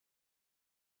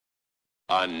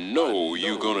I know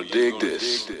you gonna dig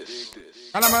this.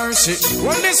 And I'm mercy.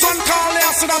 Well, this one called the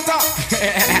Asadata.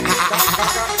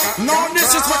 No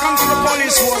disrespect to the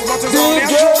police force, but it's only a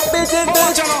joke.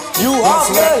 You have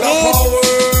to let the power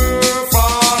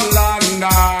fall and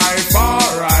I fall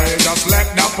right. Just let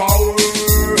the power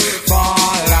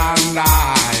fall and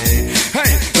I.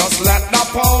 Hey, just let the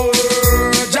power,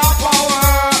 your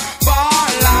power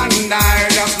fall and I.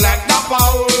 Just let the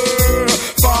power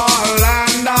fall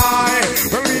and I.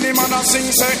 Well, really man, I sing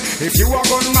say, if you are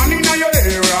gun man in your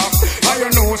area, and you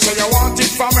know say you want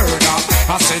it for murder,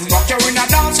 I said back you in a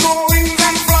dance, go wings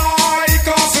and fly,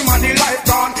 cause him and the life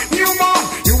gone. New man,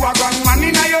 you are gun man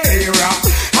in your area,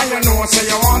 and you know say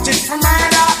you want it for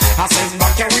murder, I said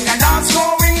back you in a dance, go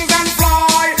wings and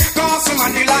fly, cause him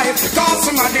and the life, cause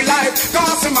him and the life,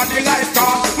 cause him and the life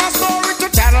gone. My story to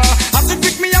tell, as it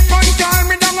pick me up and call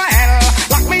me down a hell,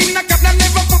 lock me in a cup and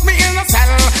never put me in a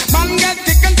cell. Man get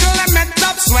kicked until I met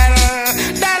up swell.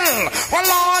 Well,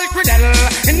 all credel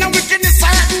in the wickedness,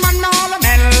 certain man all a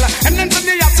hell. And then to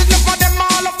the acid, look for them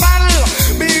all a fell.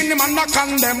 Being the man that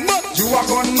condemn, but you are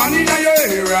gun man in your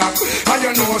area, and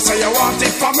you know say you want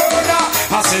it for murder.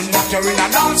 I said knock you in a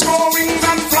dance, go wings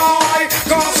and fly,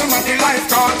 cause some of the life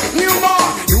gone. New boy,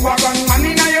 you are gun man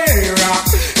in your area,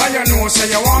 and you know say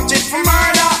you want it for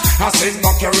murder. I said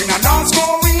knock you in a dance, go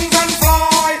wings and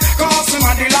fly, cause some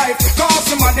of the life, cause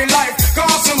some of the life,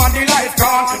 cause some of the life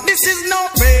gone. This is no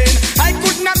pain, I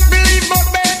could not believe but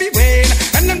baby Wayne.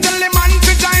 And then tell the man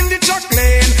to join the truck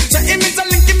lane. Say him is a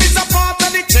link, him is a part of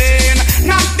the chain.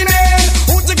 Not the man,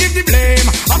 who to give the blame?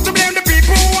 Have to blame the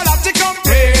people who will have to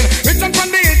complain. Return from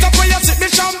the hit up where you sip the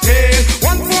champagne.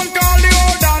 One phone call the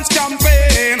whole dance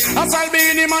campaign. As I'll be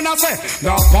in him and I say,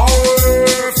 the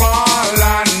power fall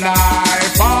and I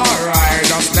fall right.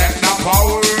 Just let the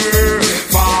power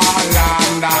fall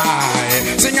and I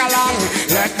sing along,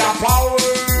 let the power.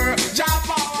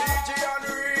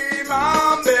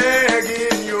 I'm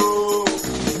begging you,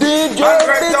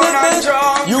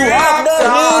 DjPetifit, you have the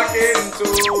talking to.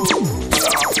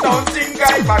 Don't think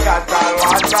I forgot all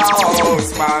what the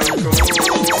house man do.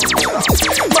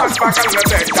 Man back on the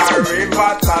bed, I read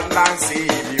pattern and see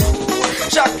you.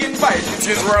 Shocking fight, this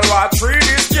is World War III,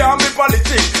 this can't be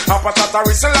politics. A patata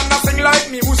whistle and nothing like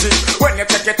music. When you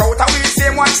take it out, we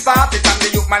same one start it. And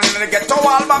the youth man in the ghetto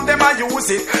album, them I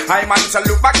use it. I man to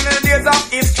look back in the days of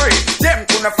history. Them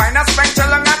couldn't find a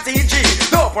spectral and a TG.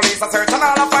 No police are searching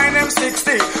all I find them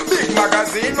 60. Big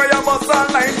magazine where you bust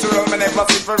online to run. Me never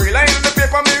see for real, in the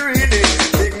paper me read it.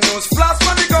 Big news flash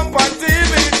when they come on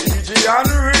TV. DJ and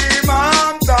Riddim,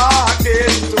 I'm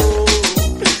talking to.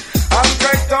 I'm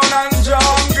cracked down and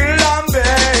jungle, I'm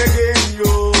begging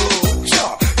you.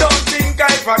 Sure. Don't think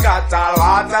I forgot all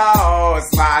what the house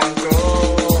man do.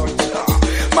 Sure.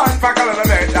 Man fuck all of the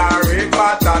bed and read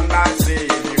pattern and see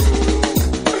you.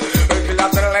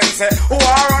 Bilateral and say, who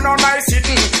are on my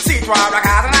sitting? Seat where I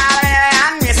got an alley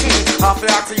and missing. After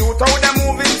I see you throw them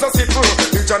moving so sit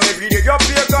through. You turn the video, you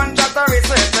play a gunshot or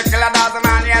research. The killer doesn't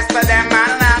man, yes to them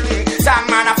man nothing. Some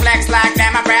man a flex like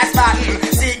them a press button.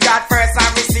 See God first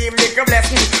and receive little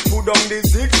blessing. Put down the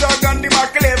zigzag and the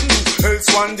Mark 11. Else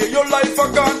one day your life a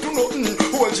gone to nothing.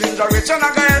 Whole ginger rich and I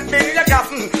got help me in your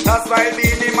coffin. That's why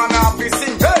the man happy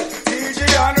sing. Hey, DJ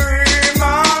and Riddim,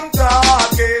 I'm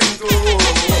talking to.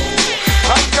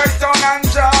 I'm cracked down and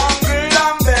jungle,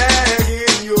 I'm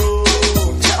begging you.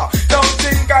 Don't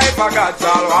think I forgot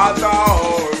all what the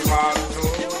old man do.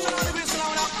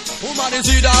 Woman is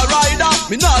either rider,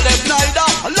 me not left neither.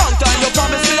 A long time you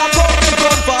promise me I come to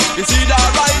comfort. Is either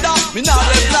rider, me not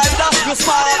left neither. You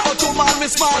smart, but woman me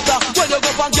smarter. When you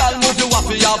go from girl move you have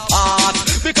to your part.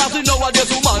 Because you know what there's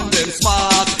woman them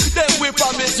smart. Then we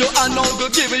promise you and now go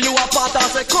give you a part. I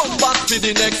say come back to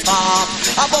the next half.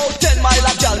 About 10 miles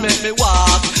of girl make me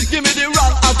walk. Give me the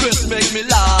wrong address make me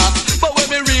laugh. But when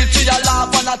me reach you laugh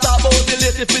and I talk about the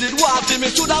lady if it walk me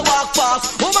should I walk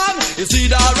fast. Woman, is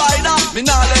either rider, me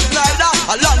not left neither.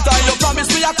 A long time you promise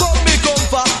me I come me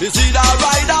comfort. Is either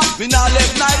rider, me not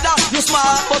left neither. You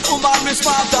smart but woman me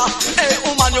smarter. Hey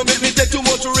woman you make me take too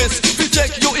much risk. We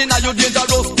check you in a your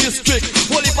dangerous district.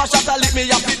 Well if I shot a lick me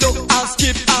have to duck and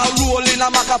skip and roll in a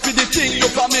maca for the thing you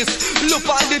promise. Look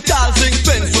on the tall zinc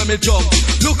fence when me jump.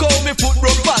 Look how me foot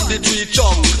broke on the tree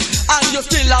chunk. And you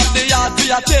still have the yard for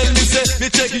you tell me say me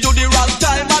take you the wrong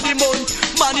time of the month.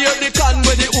 Man hear the can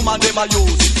where the woman them a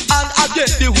use. And I get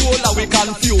the whole that we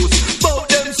confused. Bout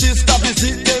them sister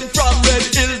visit them from Red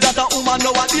Hill. That a woman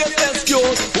nowadays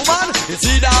excuse. Woman, is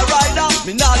either rider,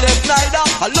 me not left neither.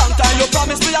 A long time you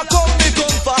promise me I come me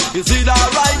comfort. Is either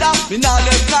rider, me not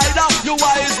left neither. You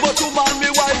wise but woman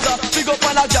me wiser. Big up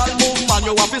on a girl move man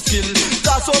you have want to skill.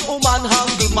 Cause some woman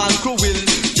handle man cruel.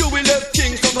 You will have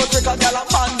kings, so no take a gal a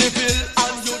man the pill.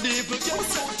 And you deep with your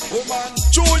soul. Woman,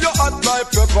 chew your hot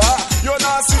like pepper. You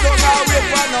not sit down and wait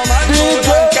for no man. You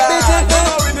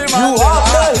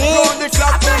have the hit. Round the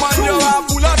clock, woman, you are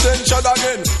full attention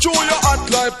again. Chew your hot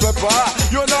like pepper.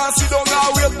 You not sit down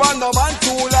and wait for no man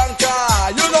too long.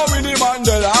 You know Winnie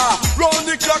Mandela. Round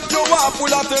the clock, you are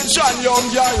full attention, young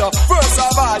girl. First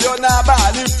of all, you're not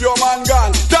bad if your man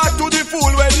gone. Talk to the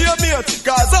fool when you meet.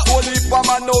 Cause the only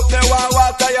man out there want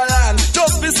water your land.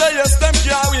 Just be say yes, them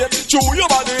can't wait. Chew your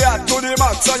body hot to the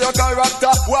max so your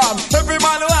character warm. Every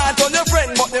man want on your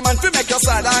friend, but the man fi make you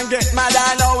sad and get mad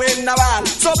and now in the van.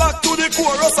 So back to the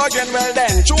chorus again, well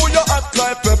then. Chew your hot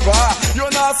like pepper. You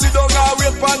not sit down and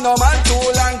wait for no man too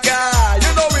long.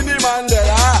 You know Winnie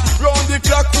Mandela. Round the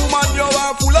clock, woman, you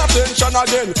are full attention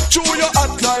again. Chew your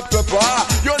hot like pepper.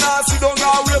 You not sit down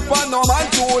and wait for no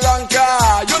man too long.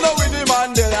 You know Winnie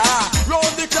Mandela.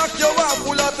 Round the clock, you are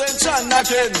full attention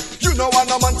again. You know want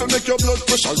no man to make your blood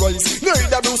pressure rise.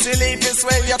 Neither Brucey Leaf is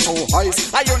swell your toe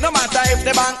eyes. And you no matter if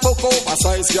the bank book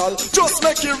oversize, y'all. Just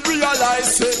make you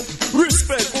realize it.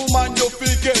 Respect, woman, you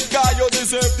feel get. Cause you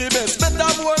deserve the best.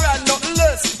 Better more and nothing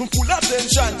less. Full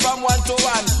attention from 1 to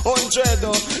 100.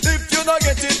 If you don't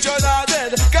get it, you're not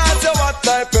dead. Cause you hot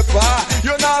like pepper.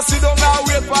 You not sit down and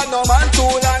wait for no man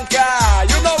too long.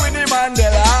 You know Winnie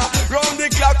Mandela. Round the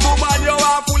clock, woman, you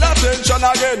are full attention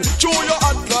again. Chew your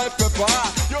hot like pepper.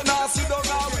 You not sit down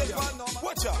and wait for no man.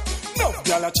 Watch out. No,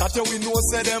 y'all a chatter, we know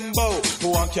say them bow. Who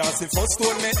want can't see first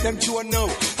don't make them chew now.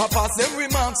 I pass them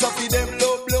remarks off them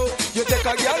low blow. You take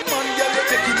a girl, man, girl, you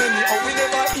take him any, and we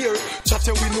never hear.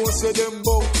 Chatter, we know say them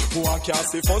bow. Who want can't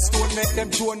see first don't make them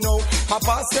chew now. I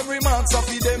pass them remarks off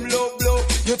them low blow.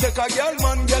 You take a girl,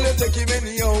 man, girl, you take him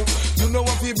anyhow. You know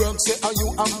what we broke say, are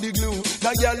you am the glue?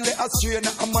 That girl let us straight,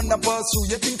 a man a pass through.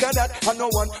 You think of that, and no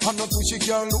one, and no two, she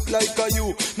can't look like a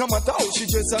you. No matter how she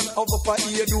dress and over for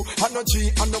ear do. And no G,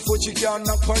 and no 4, she can't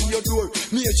knock on your door.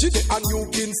 Me and she dey and you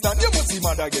Kingston. You must see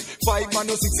mad again. 5 man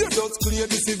or 6, you just clear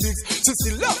the civics. She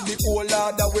still love the whole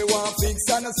lot that we want fix.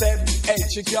 And I said, hey,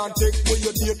 she can't take for your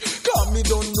date. Cause me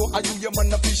don't know how you your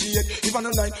man appreciate. If I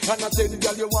no 9 and I 10,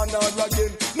 girl, you want her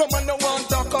again. No man no want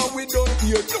talk and we don't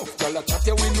hear. No, girl, I chat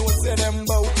you, we know say them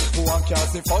bow. Who want can't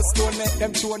say first, don't make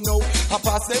them show now. I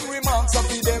pass them remarks and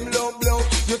feed them low blow.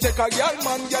 You take a girl,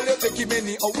 man, girl, you take him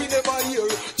any. Oh, we never hear.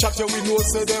 Chat you, we know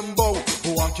say them bow.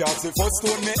 Who want can't say first,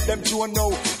 don't make them show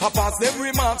now. I pass them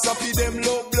remarks and feed them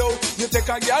low blow. You take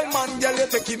a girl, man, girl, you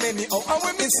take him any. Oh, and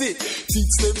when me see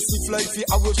teach them stiff like the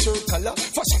our shirt color.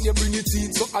 Fashion you bring it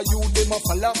in, so are you them a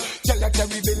follow? Girl, you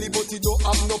carry belly, but you don't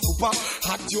have no pooper.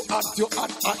 Hot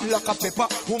like a pepper.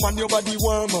 Woman, your body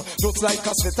warm, just like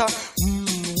a sweater.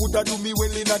 Woulda do me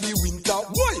well in the winter.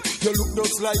 Boy, you look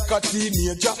just like a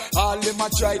teenager. All them a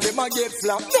try, them a get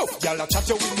flap. No, y'all a chat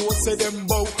you, we know say them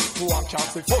bow. Who want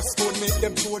can't say first, don't make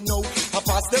them show now. I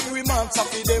pass them remarks, I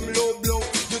feed them low blow.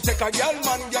 You take a girl,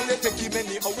 man, girl, you take him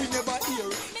any. Oh, we never hear.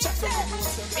 Chat you, we know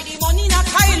say them. The money not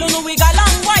high, no, we got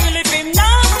long while. If him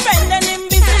now spending him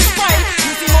business while.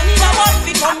 You see money now what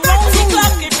we come round the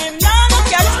clock. If him now no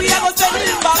cash, we a go send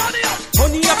him back.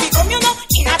 Money a become, you know,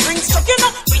 in a bring stuck, you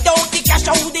know. Without the cash,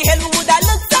 how the hell would I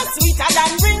look so sweeter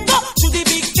than Ringo? To the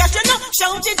big cash, you know,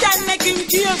 shout it and make him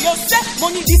curious. Say,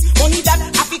 money this, money that,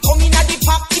 I be coming at the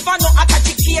pop. If I know attach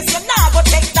a case, you nah go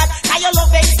take that. Now you love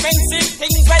expensive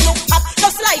things when look up.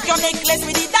 Just like your necklace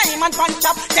with the diamond on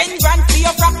top. 10 grand for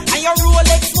your frock and your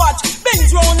Rolex watch.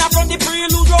 Benz round from the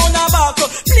prelude round the back.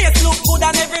 Place look good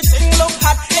and everything look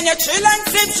hot. And you chill and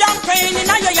sip champagne in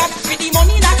your yacht. With the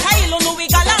money that high, no we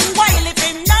got long while. If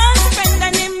him not spend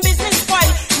and him business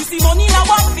while. You see money now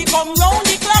what we come round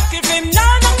the clock. If him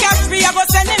not no cash, we a go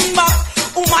send him back.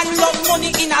 Woman love money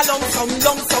in a lump sum.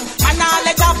 And all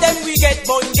let of them we get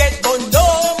bun. No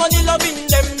money loving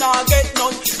them not get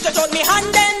none. Just on me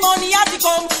hand then money have to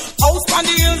come. House on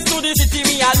the hills to the city,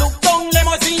 me a look down.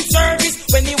 Limousine service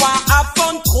when you want have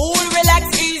fun, cool,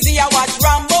 relax, easy. I watch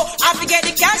Rambo. I forget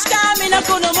the cash time in a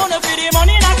good money for the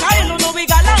money not Kyle. No we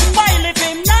got long while. If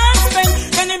him not spend,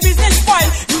 then him business spoil.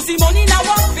 You see money now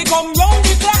what we come round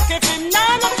the clock. If him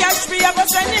not no cash, we ever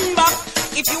send him back.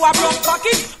 If you a broke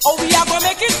pocket, oh we a go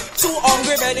make it. Too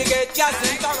hungry, better get gas,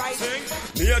 think alright.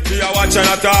 Me a watch and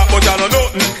a talk, but I know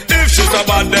nothing. If she's a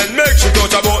bad, then make she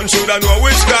touch a button. Shoulda know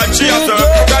which God she a serve.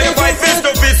 Can you fight fist to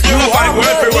fist, you fight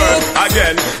word for word.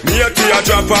 Again, me a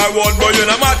drop her one, but you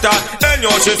no matter. Then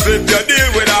you she slip your deal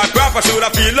with her crap. I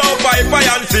shoulda feel low, pipe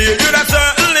and feel. You da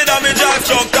certainly damage her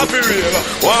struck. a for real.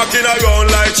 Walking around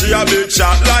like she a big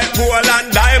shot, like gold and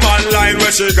diamond line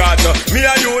where she got. Me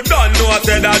and you don't know,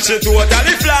 say that she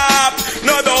totally flop.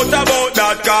 No doubt about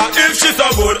that, car. If she so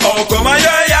good, how come I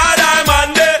your yard I'm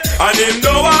on there? And him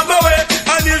don't want go away.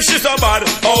 And if she so bad,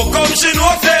 how come she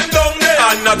know same down there?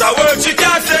 And not a word she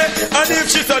can say. And if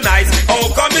she so nice, how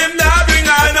come him not bring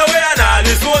her no way? And all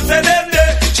this won't say them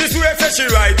there. She swear say she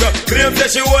right, claim say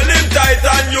she hold him tight,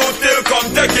 and you still come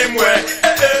take him where?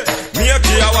 Me a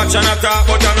key a watch and a talk,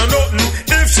 but I know nothing.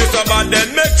 If she so bad,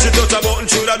 then make she touch a button.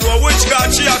 Shoulda know which God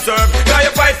she a serve. Cause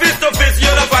you fight fist to fist, you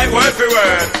don't fight word for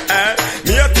word.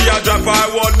 Me a key a drop her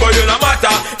word, but you no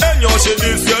matter. And you she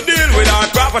deals, you deal with her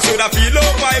proper. Shoulda feel low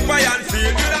pipe and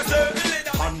feel you da serve.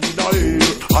 Hand in the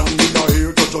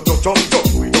ear, jump,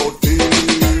 without fear.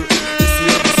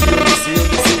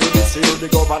 This year, the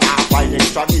governor find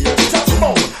extra gear.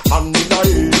 Hand in the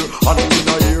ear,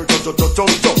 jump,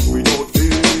 without fear.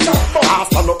 I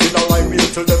stand up in a line wheel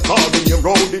till them call me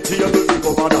round the table, the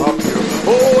governor appear.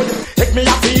 Oh, take me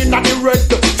a feel in the red,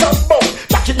 jump out.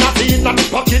 Jack in a feel in the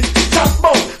pocket, jump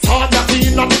out. Sword a feel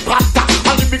in the pata,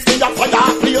 and the mix me a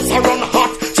fire, place a run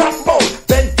hot, jump out.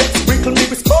 Then sprinkle me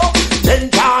with smoke, then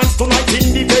dance tonight in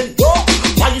the vent.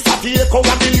 Twice a day, come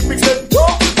and the lyrics them.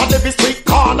 On every street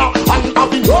corner and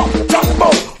avenue, jump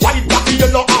out. White, black,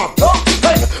 yellow, and black.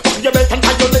 Hey, fuck your belt and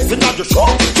tie your legs in your show,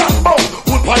 jump out.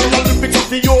 Wood pile and lyrics of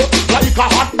the yo, like a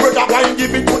hot bread of wine,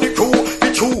 give it to the crew, the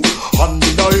true. Hand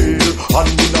in the ear, jump,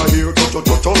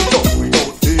 without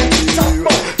fear.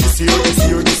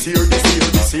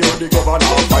 This year, the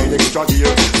governor find extra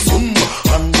gear.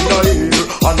 Hand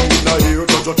in the ear,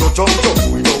 jump,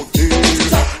 without fear.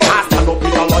 I stand up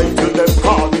in a line till them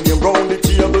call me round the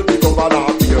table, the governor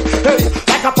appear. Hey,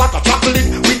 like a pot of chocolate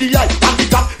with the eye and the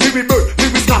top, me we burn, me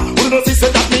we snap. Who knows he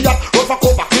said that me up, run for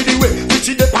cover, clear the way. Bitch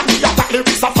in the party, attack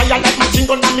lyrics of fire like machine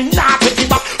gun and me nah take it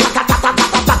back.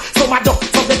 So my duck,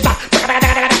 so they tap,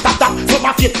 so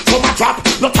my feet, so my drop.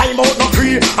 No time out, no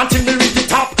free until me reach the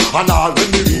top. And all when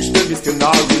me reach them, me still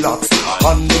not relax.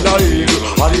 Hand in the ear,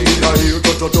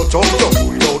 jump,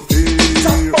 without fear.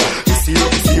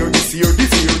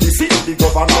 This year, the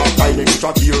governor find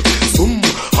extra gear.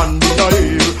 Hand in the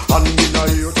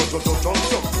ear,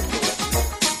 jump.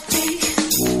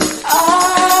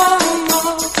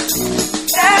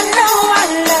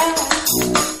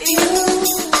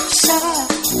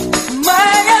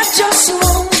 Just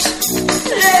won't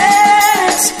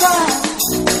let go.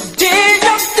 Day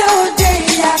after day,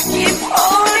 I keep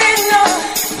holding on.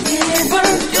 Even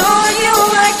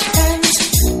though I can't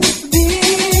believe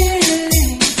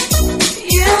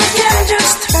you can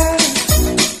just hurt.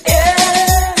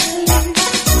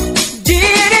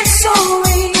 Did it so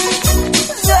easily.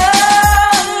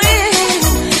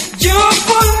 You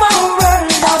pull my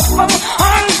world out from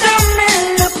under me.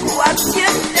 Look what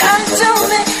you've done to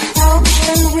me. How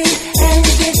can we end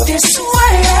it this way?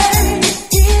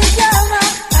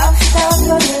 After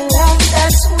the love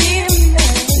that we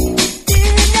made,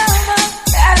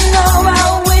 I know I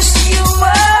wish you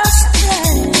were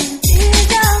staying.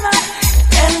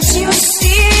 Can't you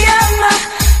see,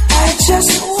 I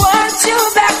just want you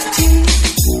back,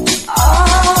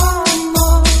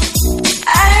 more.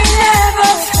 I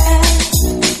never felt,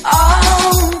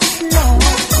 no,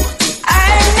 I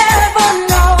never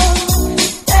know.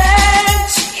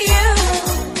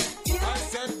 I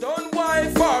said don't wait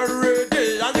for a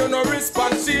day, and you no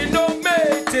response, she no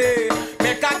matey.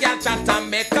 Make a girl chat and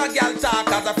make a girl talk,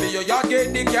 cause I feel you get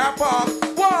the car park.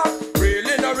 What?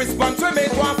 Really no response, we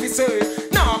make one fi say.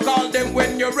 Now call them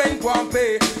when your rent won't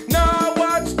pay. Now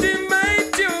watch the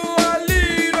mate you a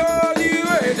lead all the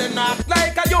way. They act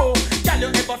like a yo. Can you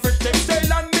ever fresh them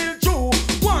style and mill true?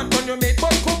 Want on your mate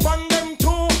but cook on them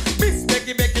too. Miss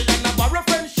Becky and a borrow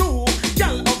friend shoe.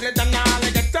 Girl ugly than all I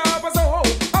get up as a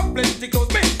hoe. Up plenty clothes,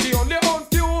 plenty only own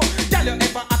few. Girl you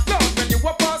ever act loud when you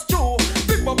walk past through.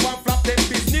 Flip up and flap, then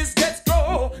business gets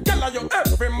slow. Girl you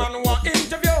every man want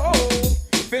interview.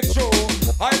 Fit show.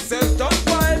 I said don't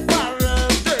wait for a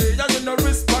day, and you no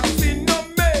response in no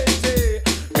me.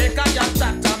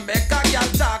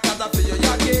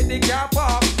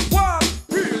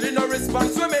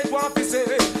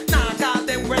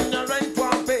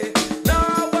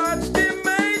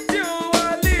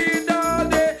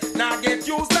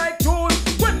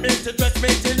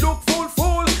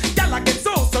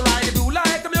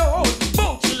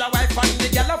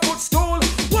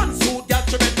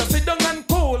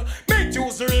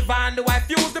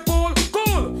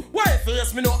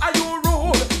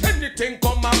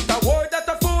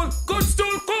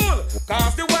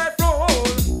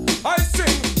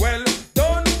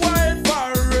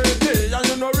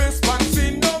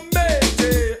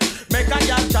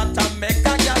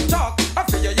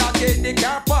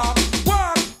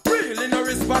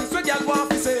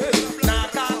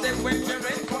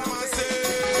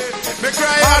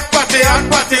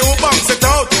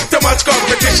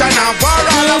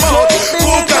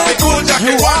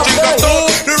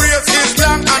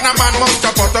 man must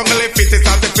drop out. Only fit is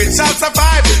as the fit shall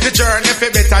survive. The journey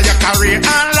for better your career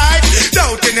and life.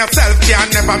 Doubt in yourself can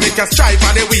never make you strive.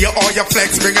 For the way all your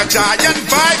flex bring a giant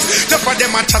vibe. Enough of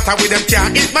them and chatter with them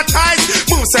can't hypnotize.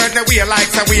 Move certain way like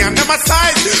so we on them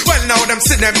aside. Well now them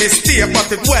see them mistake, but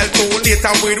it well too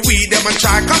later with we them and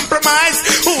try compromise.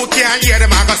 Who can't hear them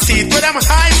I go see it with them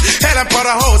eyes. Hell them for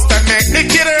the host that make the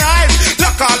kid rise.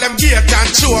 Look all them gate and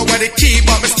show where the key,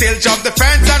 but me still jump the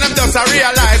fence and them just I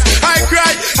realize. I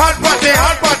cry, hot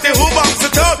party, who bumps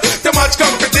it up? Too much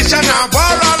competition and war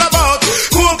all about.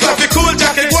 Cool coffee, cool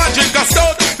jacket, one drink a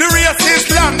stout. The race is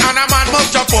long and a man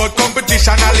must drop out.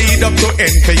 Competition a lead up to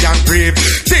envy and grave.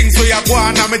 Things we have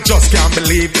won and me just can't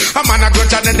believe. A man a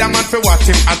grudge another man for what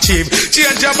him achieve.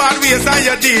 Change your bad ways and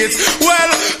your deeds.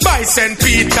 Well, Bison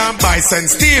Pete and Bison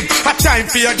Steve. A time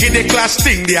for you give the clash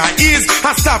thing there is.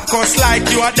 A stop cuss like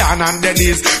you are Dan and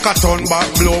Denise. Cut on back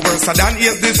blow worse than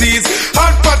ear disease.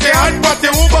 Hot party,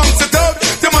 who bumps it up?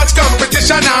 Too much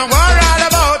competition and war all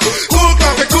about. Cool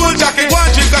coffee, cool jacket,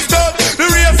 one drink a stout. The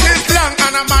race is long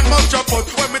and a man must drop out.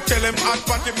 When me tell him hot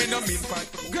party, me no mean fight.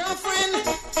 Girlfriend,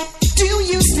 do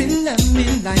you still love me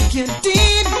like you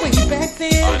did way back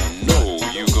then? I know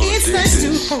you gonna It's dig nice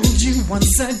this. to hold you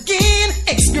once again,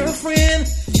 ex-girlfriend.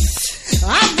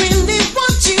 I really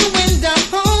want you and I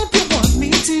hope you want me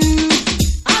too.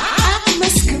 I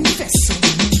must confess,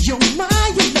 you're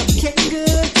my looking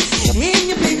good. In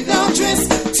your baby doll dress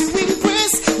to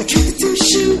impress, the cute to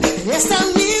shoe. Yes,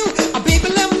 I knew, baby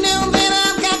love now that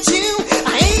I've got you.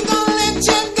 I ain't gonna let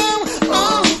you go.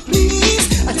 Oh, please,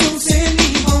 don't send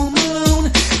me home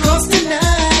alone. 'Cause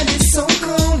tonight is so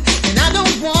cold, and I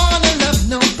don't wanna love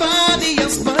nobody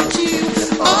else but you.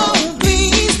 Oh,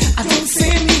 please, don't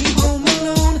send me home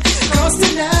alone. 'Cause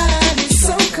tonight is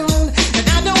so cold, and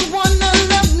I don't wanna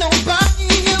love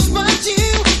nobody else but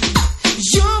you.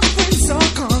 Your friends are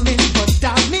calling, but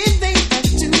darling, they have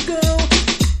to go.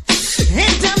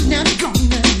 And I'm not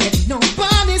gonna let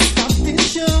nobody stop this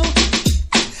show.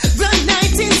 The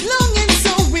night is long and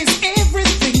so is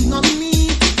everything on me.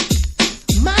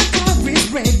 My car is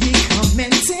ready, come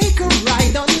and take a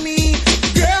ride on me.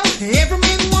 Girl, every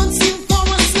man wants you for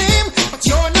a slim, but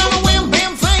you're not a wham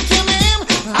bam, thank you ma'am.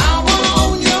 I wanna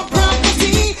own your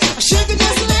property, should you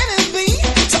just let it be?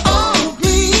 So oh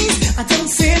please, don't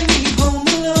send me home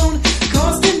alone.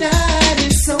 'Cause the night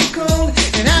is so cold,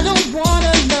 and I don't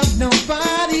wanna love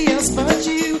nobody else but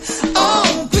you.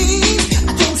 Oh please,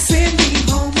 don't send me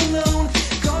home alone.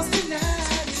 'Cause the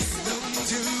night is so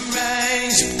To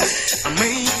rise,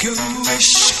 make a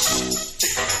wish.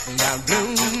 Now blow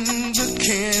the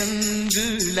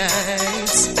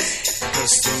candlelights.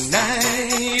 'Cause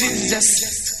tonight is just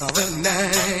the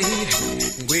night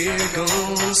we're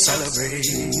gonna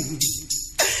celebrate.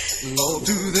 All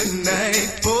through the night,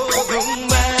 pour the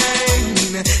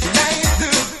wine, light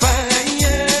the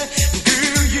fire.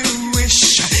 Girl, you wish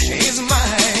is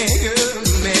my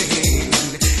man.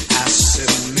 I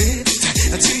submit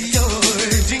to your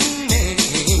demand.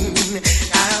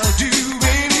 I'll do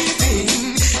anything.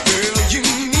 Girl, you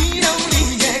need only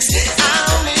X.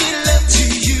 I'll make love to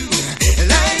you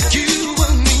like you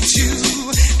want me to.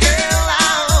 Girl,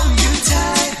 I'll hold you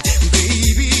tight,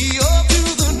 baby, all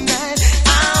through the night.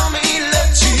 I'll make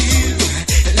love to you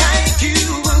like you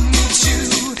want me to.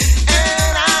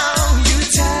 And I'll hold you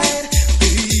tight,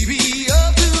 baby,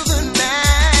 all through the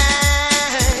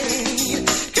night.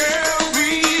 Girl,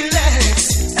 relax,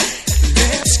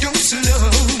 let's go slow.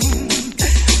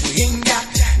 We ain't got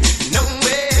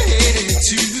nowhere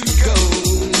to go.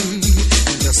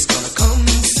 Just gonna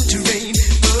concentrate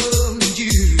on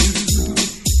you.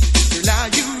 Girl, are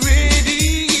you ready?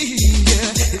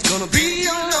 It's gonna be a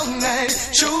long night.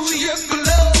 Show your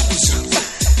clothes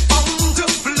on the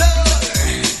floor.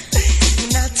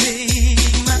 And I take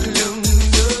my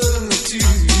clothes off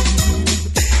too.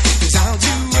 'Cause I'll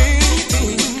do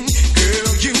anything.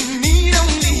 Girl, you need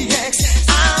only X.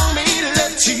 I'll make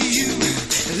love to you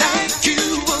like you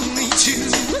want me to.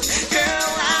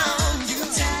 Girl, I'll hold you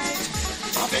tight.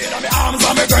 I feel on my arms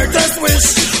on my greatest wish.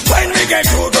 When we get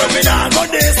through, girl, me down for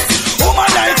this.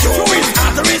 Woman like you is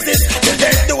hard to resist. Till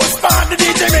death do us part, the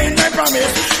DJ made my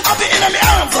promise. I feel on my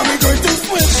arms on my greatest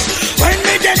wish. When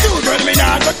we get through, girl, me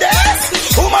down for this.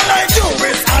 Woman like you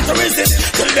is hard to resist.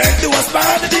 Till death do us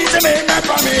part, the DJ made my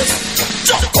promise.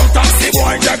 Just come taxi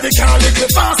boy, drive the car a little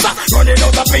faster. Running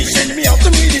out of patience, me have to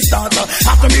meet the starter.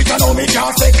 After me, can know me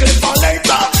can't say clip for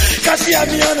later. 'Cause she had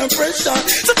me under pressure.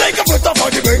 So take a foot off of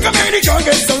the brake and make the car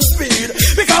get some speed.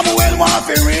 Because I well want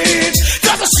to reach.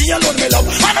 'Cause she alone me love,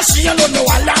 and she alone know I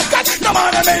like that. No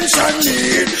man mention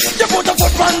need. You put a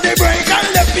foot on the brake and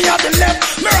left me at the left.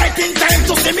 Me right in time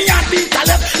to see see me and beat a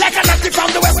left. Like a native from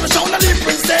the west, me show the little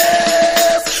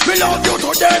princess. We love you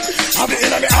to death. I'll be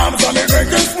in my arms and my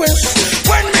greatest wish.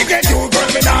 When me get you, girl,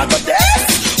 me not go death.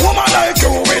 Woman like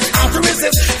you is hard to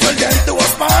resist. Tell them to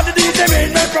us, man, the DJ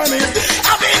made me promise.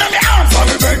 I'll be in my arms and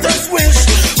my greatest wish.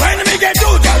 When me get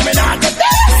you, girl, me not go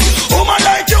death. Woman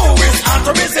like you is hard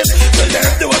to resist. Tell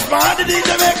them to us, man, the DJ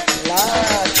make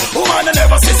woman, I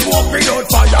never see smoke without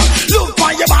fire. Look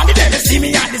for your body, then you see me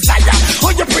and desire.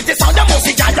 Oh, you pretty sound, the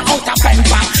music, got you out of pen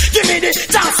back. Give me the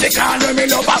chance to call me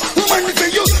lover. Woman, for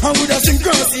you, I would have seen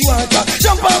grassy water.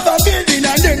 Jump off a building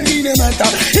and then me no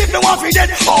matter. If me want me dead,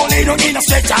 only don't need a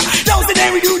stretcher. Now's the day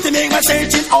we do to make my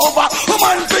searching over.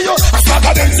 Woman, for you, I slap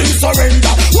a benz in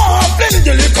surrender. One fling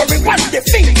the liquor with one the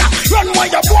finger. Run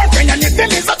while your boyfriend and your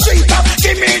feel is a cheater.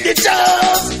 Give me the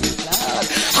chance.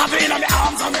 I've been on my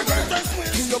arms and my greatest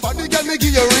wish. Your body can me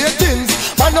give you ratings.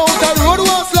 Man out the road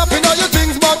was slapping all your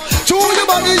things, but true your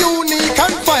body unique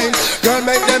and fine. Girl,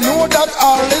 make them know that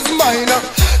all is mine.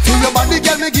 To your body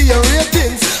can me give you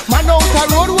ratings. Man out the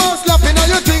road was slapping all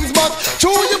your things, but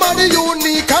true your body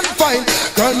unique and fine.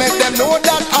 Girl, make them know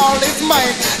that all is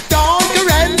mine. Dawg,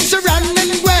 Sharon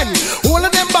and Gwen, all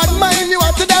of them bad mind, you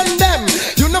hotter than them.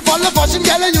 You know follow fashion,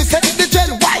 girl, and you set the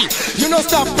trend. Why? You know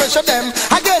stop pressure them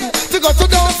again. To go to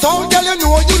downtown, girl, you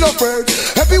know you no afraid.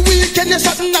 Every weekend you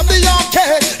shutting up the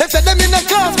arcade. They said them in the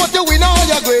class, but you win all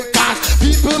your great cars.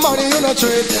 People money you no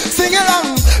trade. Sing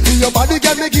along, to your body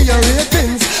can make you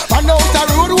ratings. Man out the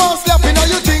road was slapping all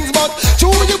your things, but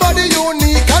true your body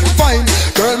unique and fine.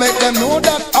 Girl, make them know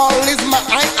that all is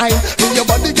mine. To your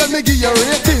body can make you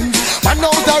ratings. Man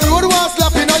out the road was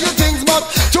slapping all your things, but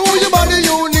true your body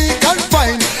unique and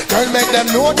fine. Girl, make them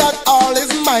know that all is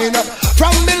mine.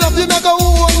 From me love you, make a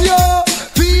own you.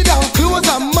 Feed and clothes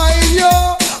and mine you.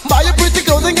 Buy your pretty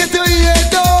clothes and get your hair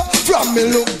done. From me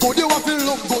look good, you have to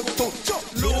look good too.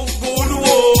 Look good,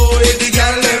 boy. The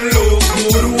girl them look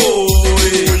good,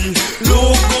 boy.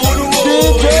 Look good,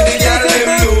 boy. The girl them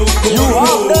look good,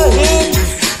 boy.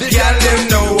 The girl them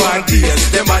nowadays,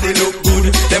 them body look good,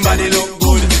 them body look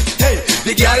good. Hey,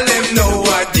 the girl them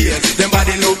nowadays, them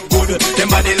body look good, them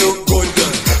body look good.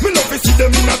 Me love to see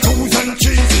them in a twos and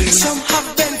threes. Some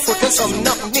have bent foot and some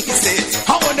not mixed.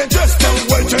 How when they dress them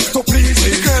well just to please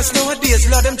me. The girls nowadays,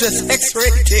 lot them dress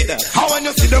X-rated. How when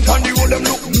you see them on the road, them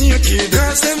look naked.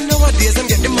 Girls them nowadays, them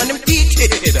get them on them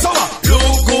heated. So,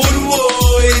 look good,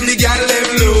 boy. The girl them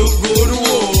look good,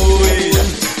 boy.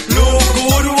 Look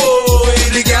good, boy.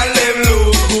 The girl them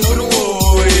look good,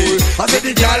 boy. I said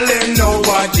the girl them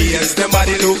nowadays, them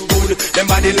body look good, them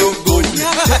body look good.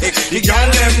 The girl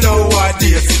them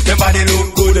nowadays, them body look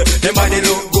good, them body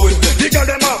look good. The girl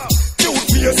them up, cute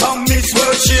face and mix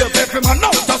well shape. Every man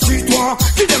out the street one,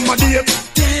 give them a date.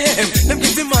 Damn, them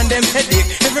give the man them headache.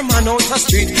 Every man out the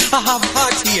street, I have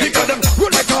heart here. Because them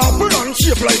roll like a apple and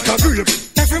shape like a grape.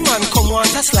 Every man come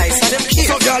want a slice of them cake.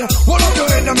 So girl, hold up your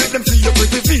head and make them see your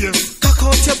pretty face. Cock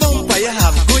out your bumper, you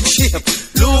have good shape.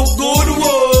 Look good,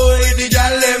 boy. The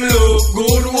girl them look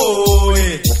good,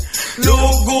 boy.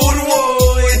 Look good,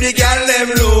 boy. The girl them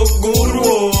look good,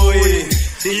 boy.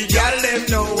 The girl them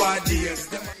nowadays.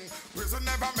 Prison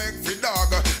never make the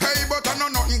dog. Hey, but I know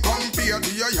nothing compared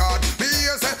to your yard. Me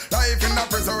say life in the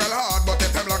prison well hard, but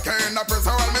if I'm lucky in the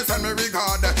prison well, me send me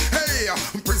regard. Hey,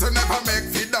 prison never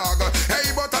make the dog. Hey,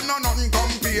 but I know nothing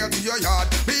compared to your yard.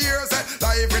 Me say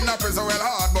life in the prison well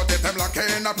hard, but if I'm lucky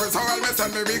in the prison well, me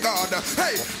send me regard.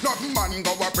 Hey, nothing man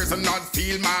go a prison not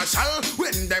feel marshal.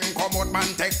 When them come out, man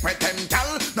take potential.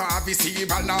 No have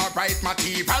civil, no right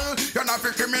material. You're not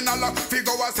a criminal,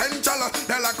 figure essential.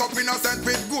 They lock up innocent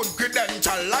with good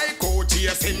credential. Like O.J.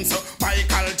 Simpson,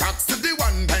 Michael Jackson, the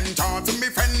one Ben Johnson, me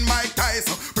friend Mike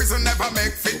Tyson. Prison never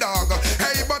make fit dog.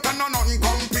 Hey, but I know nothing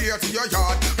compared to your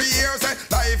yard. Me hear say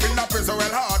life in the prison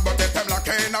well hard, but if them lock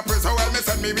in the prison well, me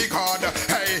send me record.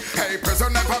 Hey,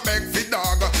 prison never make fit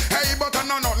dog. Hey, but I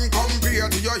know nothing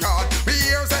compared to your yard. Me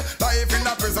hear say life in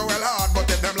the prison well hard, but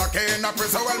if them lock in the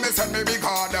prison well, me send me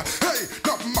record. Hey,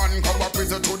 no man come up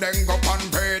prison to them go on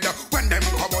bread. When them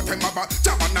come out, them have a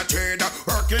job on a trade.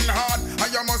 Working hard,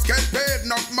 and you must get paid.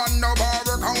 No man no bar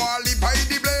work and wally by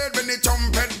the blade. When the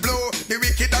trumpet blow, the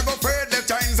wicked a go afraid. The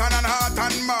chains on and heart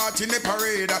and march in the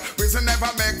parade. Prison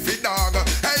never make fit dog.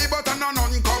 Hey, but I know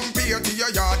nothing compared to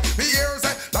your yard. Me hear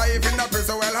say life in the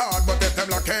prison well hard, but if them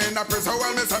lock in the prison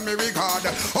well, me send me record.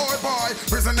 Oh boy,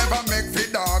 prison never make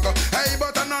fit dog. Hey,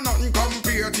 but I know nothing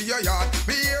compared to your yard.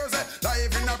 Me hear say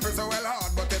life in the prison well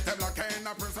hard.